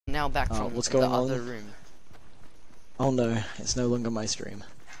now back from what's the going on? other room. Oh no, it's no longer my stream.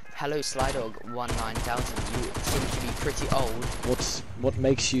 Hello, Slydog19000. You seem to be pretty old. What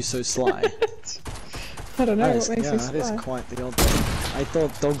makes you so sly? I don't know what makes you that sly. is quite the odd thing. I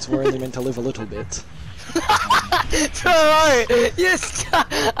thought dogs were only meant to live a little bit. Bro, yes,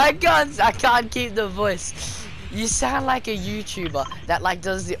 I can't keep the voice. You sound like a YouTuber that like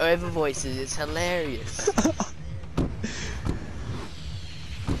does the over voices. It's hilarious.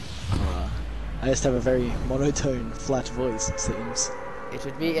 I just have a very monotone, flat voice, it seems. It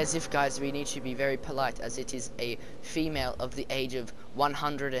would be as if, guys, we need to be very polite, as it is a female of the age of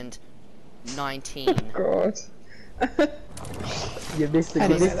 119. God. You missed the How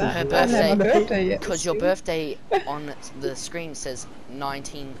do you know that? Her I haven't had my birthday yet. because your birthday on the screen says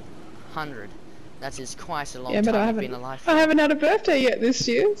 1900. That is quite a long Yeah, but time I you've been alive. I haven't had a birthday yet this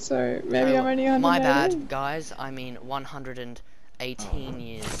year, so maybe I'm only 119. My bad, guys. I mean 118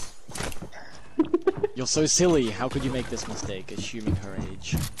 years. You're so silly, how could you make this mistake, assuming her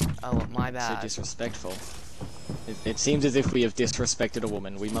age? Oh, my So bad. disrespectful. It seems as if we have disrespected a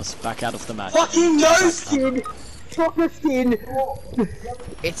woman. We must back out of the match. Fucking no skin! Soccer skin!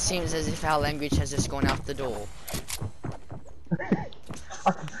 It seems as if our language has just gone out the door.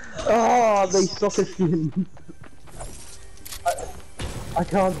 Oh, they soccer skin! I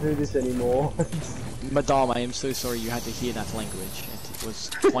can't do this anymore. Madame, I am so sorry you had to hear that language. It was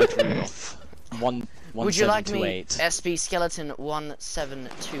quite rude off. Would you like me, 1728. SB Skeleton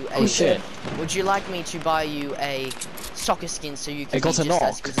 1728? Oh shit. Would you like me to buy you a soccer skin so you can I got be a just as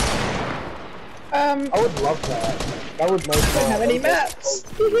knock. good as... I would love that. That would make I don't have any mats.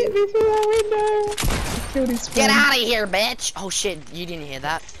 He hit me through our window. Killed his Get friend. out of here, bitch! Oh shit, you didn't hear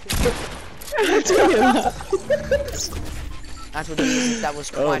that. That would be, that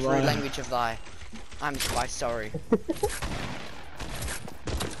was quite rude language of thy. I'm quite sorry.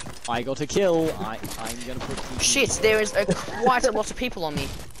 I got a kill. I'm gonna put TP. Shit, there is quite a lot of people on me,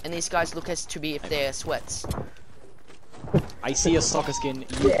 and these guys look as to be if they're sweats. I see a soccer skin.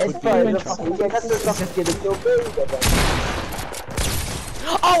 You Yeah, it's could be in fine. trouble. Yeah, that's the soccer skin. It's your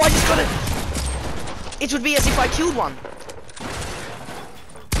Oh, I just got it! It would be as if I killed one.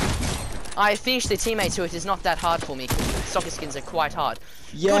 I finished the teammate, so it is not that hard for me, because soccer skins are quite hard.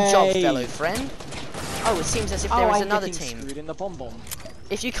 Good job, Yay! fellow friend. Oh, it seems as if there is I'm another getting team. screwed in the bomb.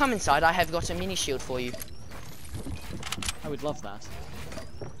 If you come inside, I have got a mini shield for you. I would love that.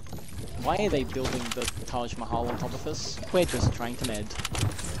 Why are they building the Taj Mahal on top of us? We're just trying to med.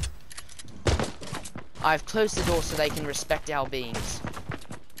 I've closed the door so they can respect our beings.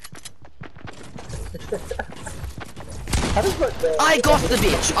 I got the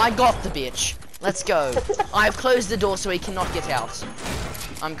bitch! I got the bitch! Let's go. I've closed the door so he cannot get out.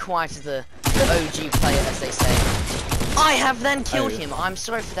 I'm quite the OG player, as they say. I have then killed him. I'm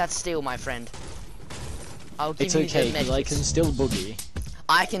sorry for that steal, my friend. I'll give It's you okay, the because I can medkit. still boogie.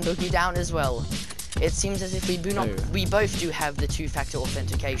 I can boogie down as well. It seems as if we do not. Oh. We both do have the two-factor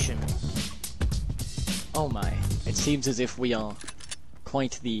authentication. Oh my. It seems as if we are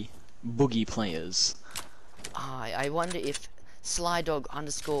quite the boogie players. I wonder if Slydog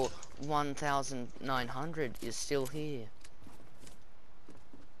underscore 1900 is still here.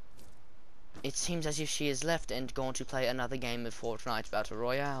 It seems as if she has left and gone to play another game of Fortnite Battle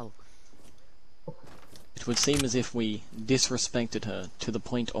Royale. It would seem as if we disrespected her to the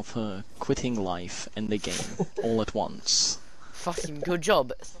point of her quitting life and the game all at once. Fucking good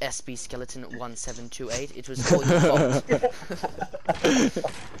job, SB Skeleton 1728. It was all your fault.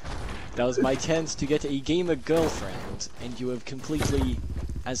 That was my chance to get a gamer girlfriend, and you have completely,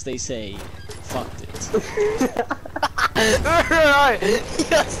 as they say, fucked it.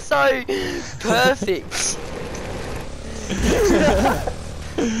 You're so perfect.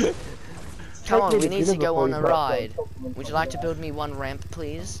 Come on, we need to go on a ride. Would you like to build me one ramp,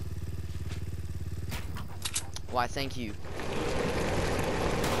 please? Why, thank you.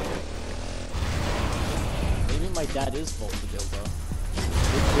 Maybe my dad is fault to build though.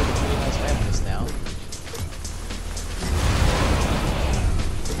 We're a pretty nice ramp just now.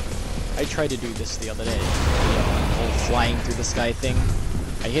 I tried to do this the other day. The whole flying through the sky thing.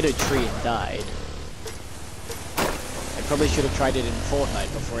 I hit a tree and died. I probably should have tried it in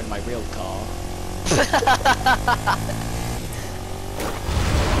Fortnite before in my real car.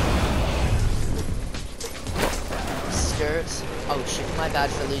 Skirts. Oh shit, my bad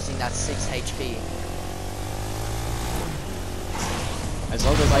for losing that 6 HP. As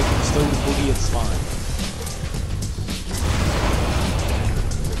long as I can still boogie, it's fine.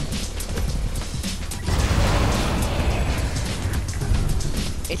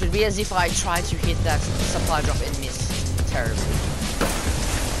 It would be as if I tried to hit that supply drop and missed terribly.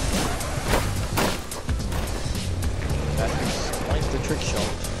 trick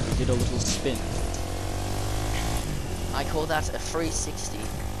shot, you did a little spin. I call that a 360.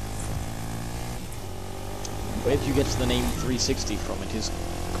 Where did you get the name 360 from? It is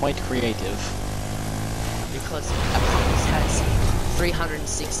quite creative. Because a compass has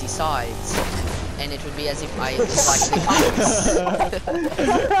 360 sides, and it would be as if I was like the compass.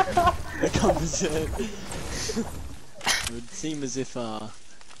 The compass. It would seem as if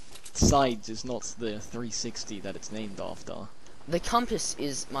sides is not the 360 that it's named after. The compass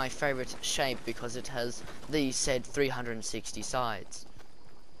is my favorite shape because it has the said 360 sides.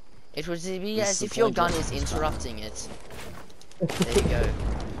 It would be This as if supply your gun drop is is interrupting it. There you go.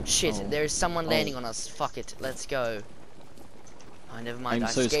 Shit, Oh. there is someone landing Oh. on us. Fuck it, let's go. Oh, never mind, I'm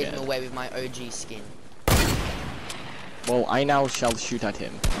I so scared scared. him away with my OG skin. Well, I now shall shoot at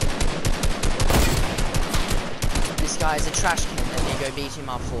him. This guy is a trash can, let me go beat him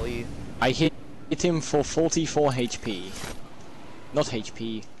up for you. I hit him for 44 HP. Not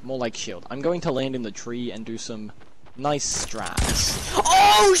HP, more like shield. I'm going to land in the tree and do some nice strats.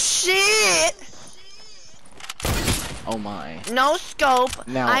 Oh shit! Oh my. No scope.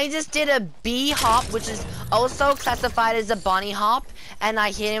 Now- I just did a B hop, which is also classified as a bunny hop, and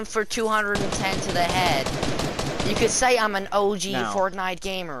I hit him for 210 to the head. You could say I'm an OG Now- Fortnite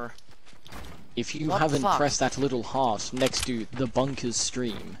gamer. If you What the haven't fuck? pressed that little heart next to the bunker's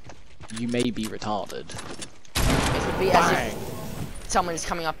stream, you may be retarded. It would be as Bang! if someone is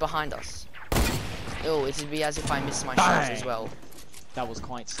coming up behind us. Oh, it would be as if I missed my shot as Bang! well. That was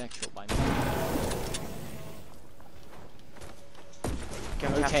quite sexual by me.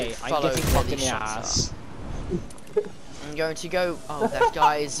 Going to have Okay, to I'm follow getting where fucked in these the shots ass. are. I'm going to go. Oh, that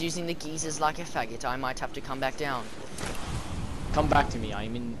guy is using the geezers like a faggot. I might have to come back down. Come back to me,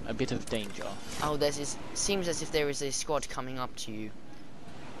 I'm in a bit of danger. Oh, seems as if there is a squad coming up to you.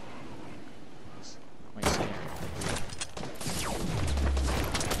 Wait a second.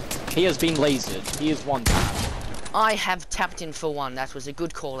 He has been lasered. He is one tap. I have tapped in for one. That was a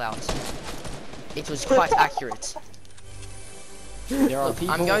good call out. It was quite accurate. There are Look,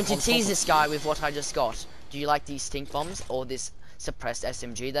 people I'm going to on top tease of- this guy with what I just got. Do you like these stink bombs or this suppressed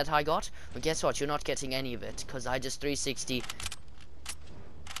SMG that I got? Well, guess what? You're not getting any of it because I just 360.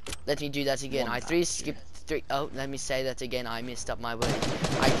 Let me do that again. One I tap, 360. Oh, let me say that again. I messed up my wording.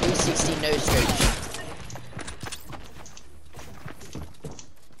 I 360 no scope.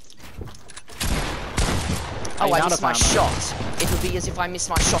 Oh, I out missed of my ammo. shot. It would be as if I missed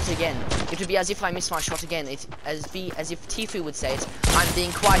my shot again. It would be as if I missed my shot again. It as if Tifu would say it. I'm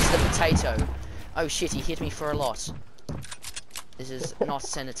being quite the potato. Oh shit, he hit me for a lot. This is not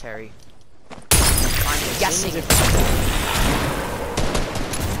sanitary. I'm guessing.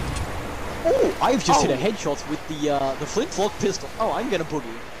 Oh, I've just hit Oh. a headshot with the flintlock pistol. Oh, I'm gonna boogie.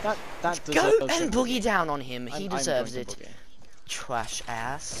 That Go deserves and it. boogie down on him. He I'm deserves going to it. boogie. Trash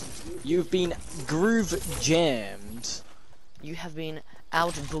ass. You've been groove jammed. You have been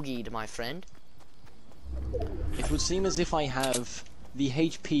out boogied, my friend. It would seem as if I have the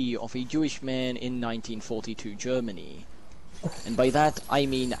HP of a Jewish man in 1942 Germany. And by that, I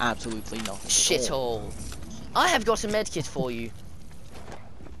mean absolutely nothing. Shit at all. all. I have got a medkit for you.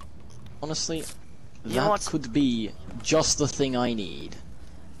 Honestly, You know that what? could be just the thing I need.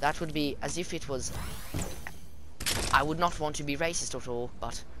 That would be as if it was. I would not want to be racist at all,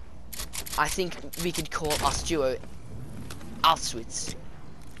 but I think we could call us duo Auschwitz.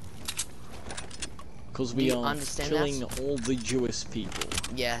 Because Do we you are understand killing all the Jewish people.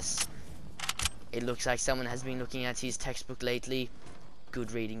 Yes. It looks like someone has been looking at his textbook lately.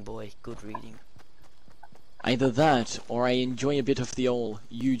 Good reading, boy. Good reading. Either that, or I enjoy a bit of the old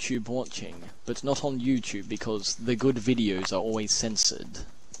YouTube watching, but not on YouTube because the good videos are always censored.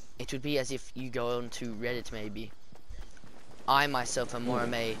 It would be as if you go on to Reddit, maybe. I myself am more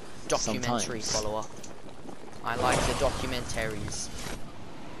of a documentary Sometimes. follower. I like the documentaries.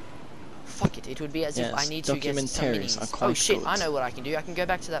 Fuck it, it would be as if I Yes, need to get some documentaries minis. are quite Oh shit, good. I know what I can do. I can go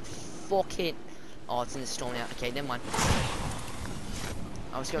back to that fucking... Oh, it's in the store now. Okay, never mind.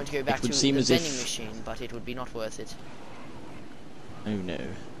 I was going to go back would to seem the as if- vending machine, but it would be not worth it. Oh no.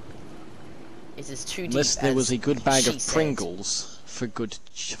 It is too deep. Unless there as was a good bag she of said. Pringles for good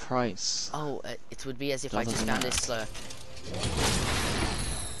price. Oh, it would be as if I Other just than found that. this slurp.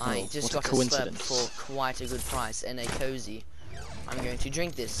 I Oh, just what got a a slurp coincidence. for quite a good price and a cozy. I'm going to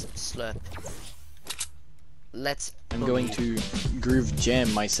drink this slurp. Let's. I'm going to groove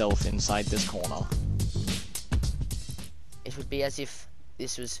jam myself inside this corner. It would be as if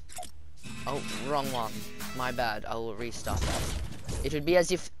this was. Oh, wrong one. My bad. I will restart that. It would be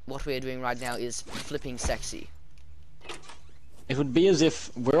as if what we're doing right now is flipping sexy. It would be as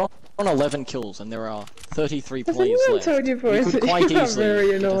if we're on 11 kills and there are 33 players anyone left. told you boys could that quite you are easily very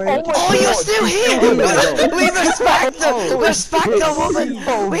get a annoying? 30. Oh, you're still here! We respect the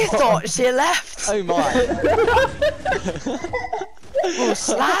woman! We thought she left! Oh my! Oh,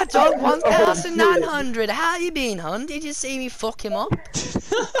 Sly Dog 1900! How you been, hun? Did you see me fuck him up?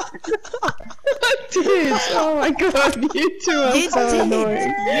 Dude, oh my god, you two are You so did! annoying.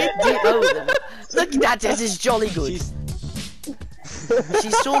 You did! Oh, look at that, this is jolly good. She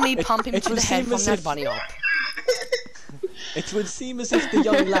saw me pump him it to the would head seem from as that if- bunny hop. It would seem as if the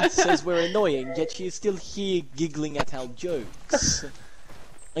young lass says we're annoying, yet she is still here giggling at our jokes.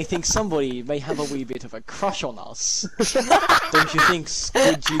 I think somebody may have a wee bit of a crush on us. Don't you think,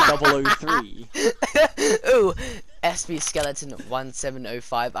 Squidgy 003? Ooh, SB Skeleton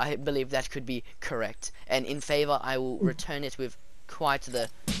 1705. I believe that could be correct. And in favor, I will return it with quite the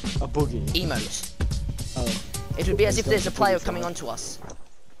A boogie. emote. Oh. It would be as if there's a Boogie player fly. coming onto us.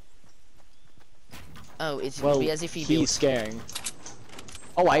 Oh, it Well, would be as if he he's built. scaring.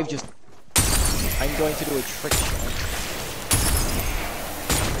 Oh, I'm going to do a trick shot.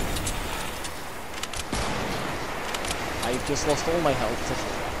 I've just lost all my health to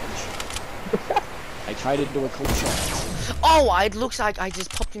full damage. I tried to do a cool shot. Oh, it looks like I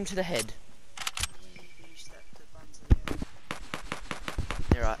just popped him to the head.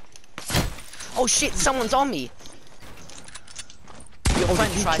 You're right. Oh shit, someone's on me. Your Oh,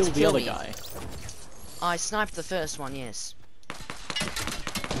 friend did you tried kill to the kill other me. guy? I sniped the first one, yes.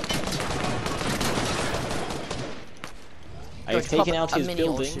 I've to pop taken out a his mini or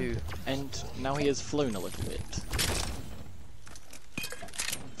building, two. and now he has flown a little bit.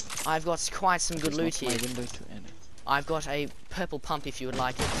 I've got quite some good loot It's not here. my window to end. I've got a purple pump if you would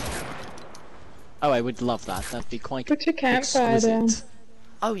like it. Oh, I would love that. That'd be quite Put your campfire down. exquisite.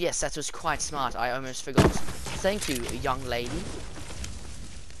 Oh yes, that was quite smart. I almost forgot. Thank you, young lady.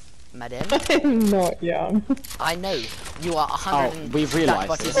 Madame. I'm not young. I know. You are 100 Oh, we've realised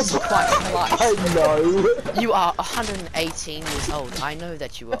but this. this is quite polite. I know. You are 118 years old. I know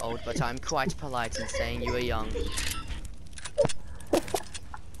that you are old, but I'm quite polite in saying you are young.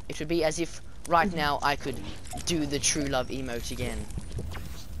 It would be as if right now I could do the true love emote again.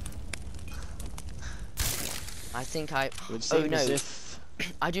 I think I... It would Oh seem no. as if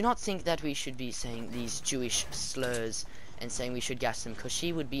I do not think that we should be saying these Jewish slurs and saying we should gas them, because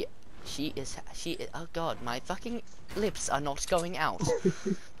she would be... She is... Oh god, my fucking lips are not going out.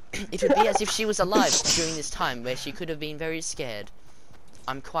 It would be as if she was alive during this time where she could have been very scared.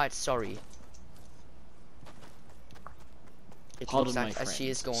 I'm quite sorry. It Pardon looks my like friend. as she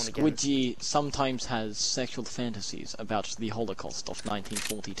is gone again. Squidgy sometimes has sexual fantasies about the Holocaust of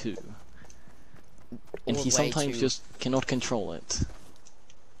 1942. And All he the way sometimes to- just cannot control it.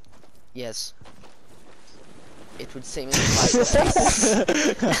 Yes. It would seem as if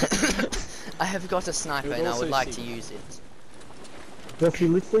I have got a sniper It would and I also would like to seem- use it. Just he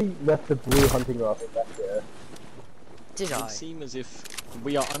literally left the blue hunting rifle back there. Did It I? would seem as if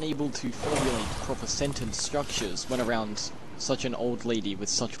we are unable to formulate proper sentence structures when around such an old lady with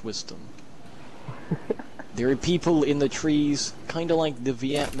such wisdom. There are people in the trees, kinda like the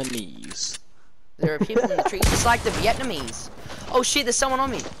Vietnamese. There are people in the trees, just like the Vietnamese. Oh shit, there's someone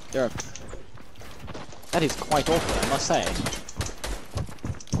on me. There are... That is quite awkward, I must say.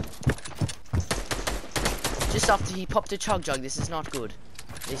 Just after he popped a chug jug, this is not good.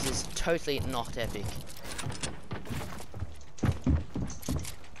 This is totally not epic.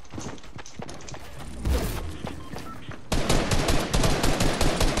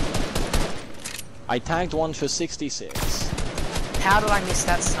 I tagged one for 66. How did I miss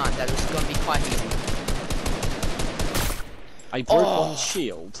that snipe? That was going to be quite easy. I broke Oh. one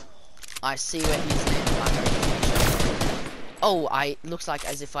shield. I see where he's landing. I'm going to finish him. Oh, looks like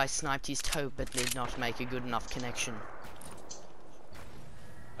as if I sniped his toe, but did not make a good enough connection.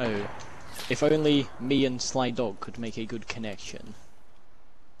 Oh. If only me and Sly Dog could make a good connection.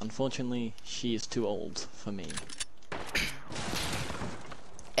 Unfortunately, she is too old for me.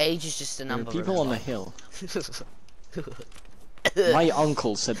 Age is just a There are number. people on the remember. hill. My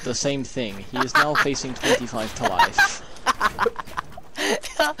uncle said the same thing. He is now facing 25 to life.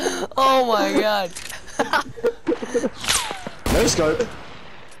 Oh my god. No scope!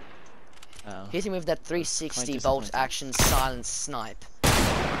 Oh. Hit him with that 360 Quite bolt disappointing. action silence snipe.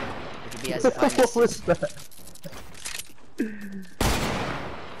 It would be as if I What missed was it. that?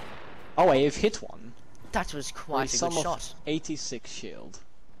 Oh, I have hit one. That was quite a Sum good of shot. 86 shield.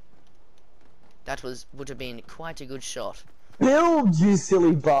 That would have been quite a good shot. Build, you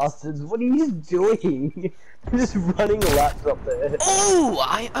silly bastards! What are you doing? Just running laps up there. Oh!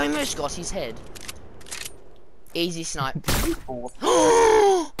 I almost got his head. Easy snipe.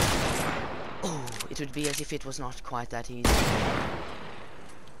 would be as if it was not quite that easy.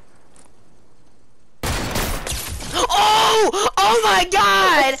 Oh! Oh my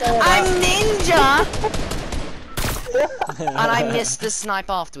god! I'm ninja! And I missed the snipe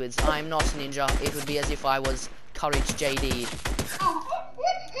afterwards. I'm not ninja. It would be as if I was Courage JD.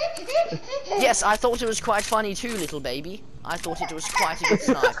 Yes, I thought it was quite funny too, little baby. I thought it was quite a good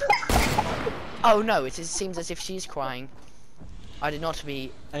snipe. Oh no, it seems as if she's crying. I did not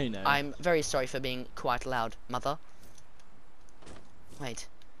be... I know. I'm very sorry for being quite loud, mother. Wait.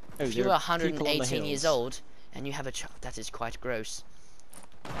 Oh, If you there are are people on the 118 years hills. old, and you have a child, that is quite gross.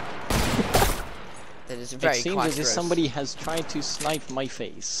 That is very It seems quite as if gross. somebody has tried to snipe my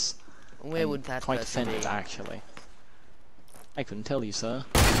face. Where I'm would that quite person offended, be? actually. I couldn't tell you, sir.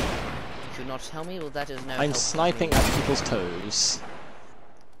 You could not tell me? Well, that is no I'm help to sniping me. at people's toes.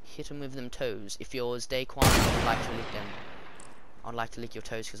 Hit them with them toes. If yours Daquan, I would like to lick them. I'd like to lick your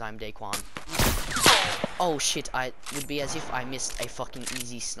toes because I'm Daquan. Oh shit, I would be as if I missed a fucking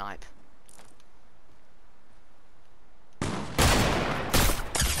easy snipe.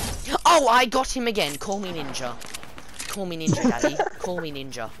 Oh, I got him again. Call me ninja. Call me ninja, daddy. Call me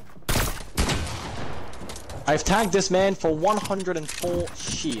ninja. I've tagged this man for 104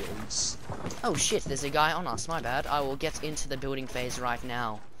 shields. Oh shit, there's a guy on us, my bad. I will get into the building phase right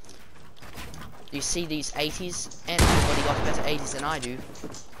now. You see these 80s? And everybody got better 80s than I do.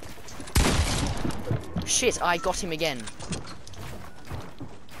 Shit, I got him again.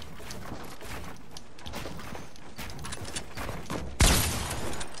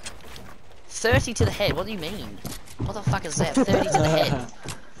 $30 to the head, what do you mean? What the fuck is that? 30 to the head.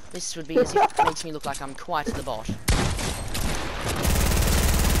 This would be as if it makes me look like I'm quite the bot.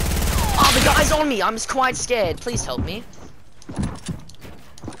 Oh, the guy's on me! I'm quite scared. Please help me.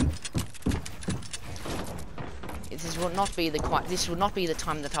 This would not be the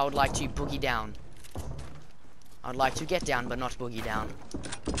time that I would like to boogie down. I would like to get down, but not boogie down.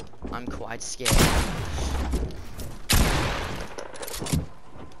 I'm quite scared.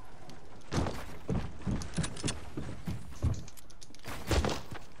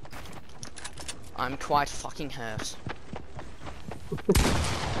 I'm quite fucking hurt.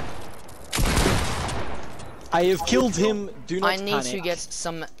 I have killed him. Do not I need panic. to get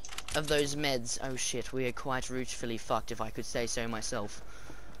some of those meds. Oh shit, we are quite rootfully fucked, if I could say so myself.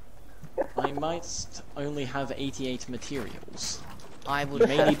 I might only have 88 materials. I would You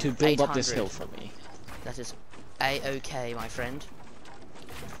may have need to build up this 800. hill for me. That is a-okay, my friend.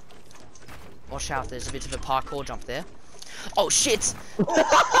 Watch out, there's a bit of a parkour jump there. Oh shit!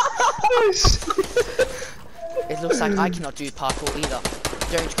 It looks like I cannot do parkour either.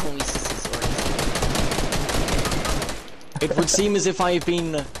 Don't call me sisters or anything. It would seem as if I've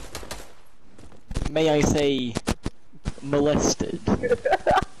been, may I say, molested.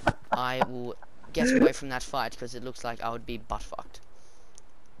 I will get away from that fight because it looks like I would be butt fucked.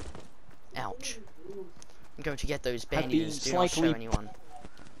 Ouch. I'm going to get those Have been bandages. Do not show slightly- anyone.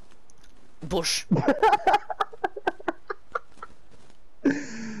 Bush.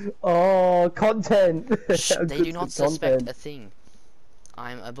 Oh, content. Shh, they do Good not for suspect content. a thing.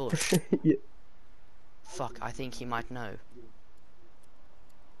 I'm a bush. Yeah. Fuck, I think he might know.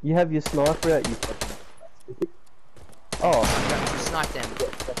 You have your sniper out, you fucking. Oh, I'm going to snipe them.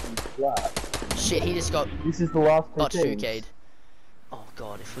 fucking flat. Shit, he just got This is the last two butt teams. fukade. Oh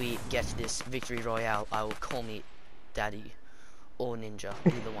god, if we get this victory royale, I will call me daddy or ninja,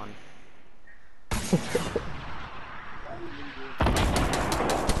 either one.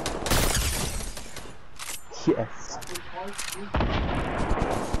 Yes.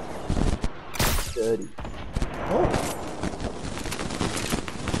 Dirty. Oh.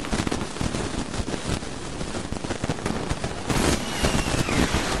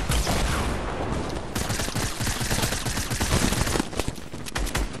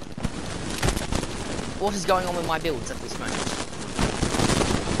 What is going on with my builds at this moment?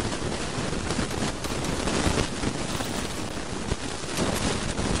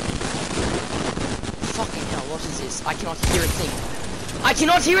 Fucking hell, what is this? I cannot hear a thing. I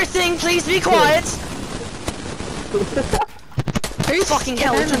cannot hear a thing, please be quiet! Fucking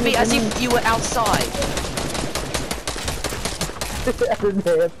hell, it would be as if you were outside. At an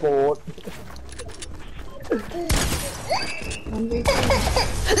airport.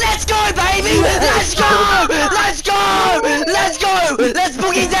 Let's go, baby! Let's go! Let's go! Let's go! Let's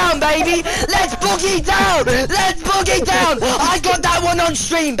boogie down, baby! Let's boogie down! Let's boogie down! I got that one on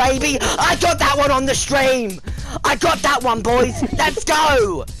stream, baby! I got that one on the stream! I got that one, boys! Let's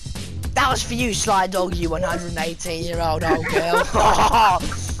go! That was for you, Sly Dog, you 118-year-old old girl.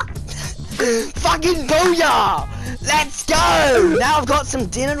 Fucking booyah! Let's go! Now I've got some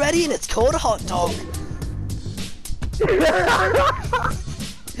dinner ready and it's called a hot dog.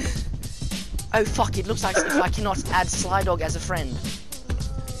 Oh fuck, it looks like if I cannot add Slydog as a friend.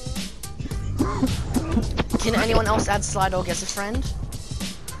 Can anyone else add Slydog as a friend?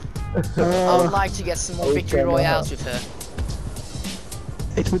 I would like to get some more victory royales with her.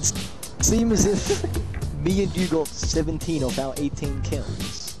 It would seem as if me and you got 17 of our 18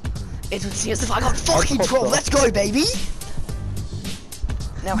 kills. It would seem as if I got fucking 12. Let's go, baby!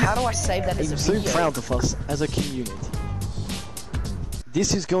 Now, how do I save that as a I'm so video? proud of us as a community.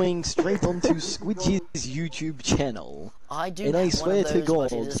 This is going straight onto Squidgy's YouTube channel. I do and I have swear one of to those, but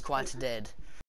God, it is quite dead.